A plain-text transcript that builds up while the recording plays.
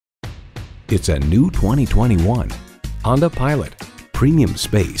It's a new 2021 Honda Pilot. Premium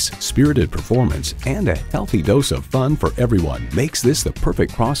space, spirited performance, and a healthy dose of fun for everyone makes this the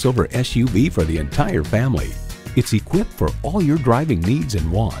perfect crossover SUV for the entire family. It's equipped for all your driving needs and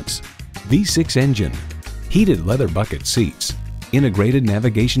wants. V6 engine, heated leather bucket seats, integrated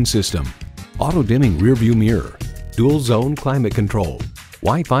navigation system, auto-dimming rearview mirror, dual-zone climate control,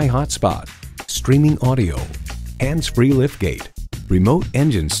 Wi-Fi hotspot, streaming audio, hands-free liftgate, remote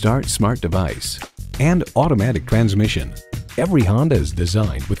engine start smart device, and automatic transmission. Every Honda is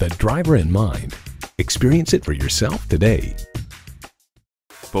designed with a driver in mind. Experience it for yourself today.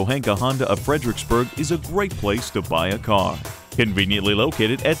 Pohanka Honda of Fredericksburg is a great place to buy a car. Conveniently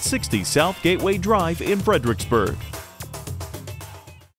located at 60 South Gateway Drive in Fredericksburg.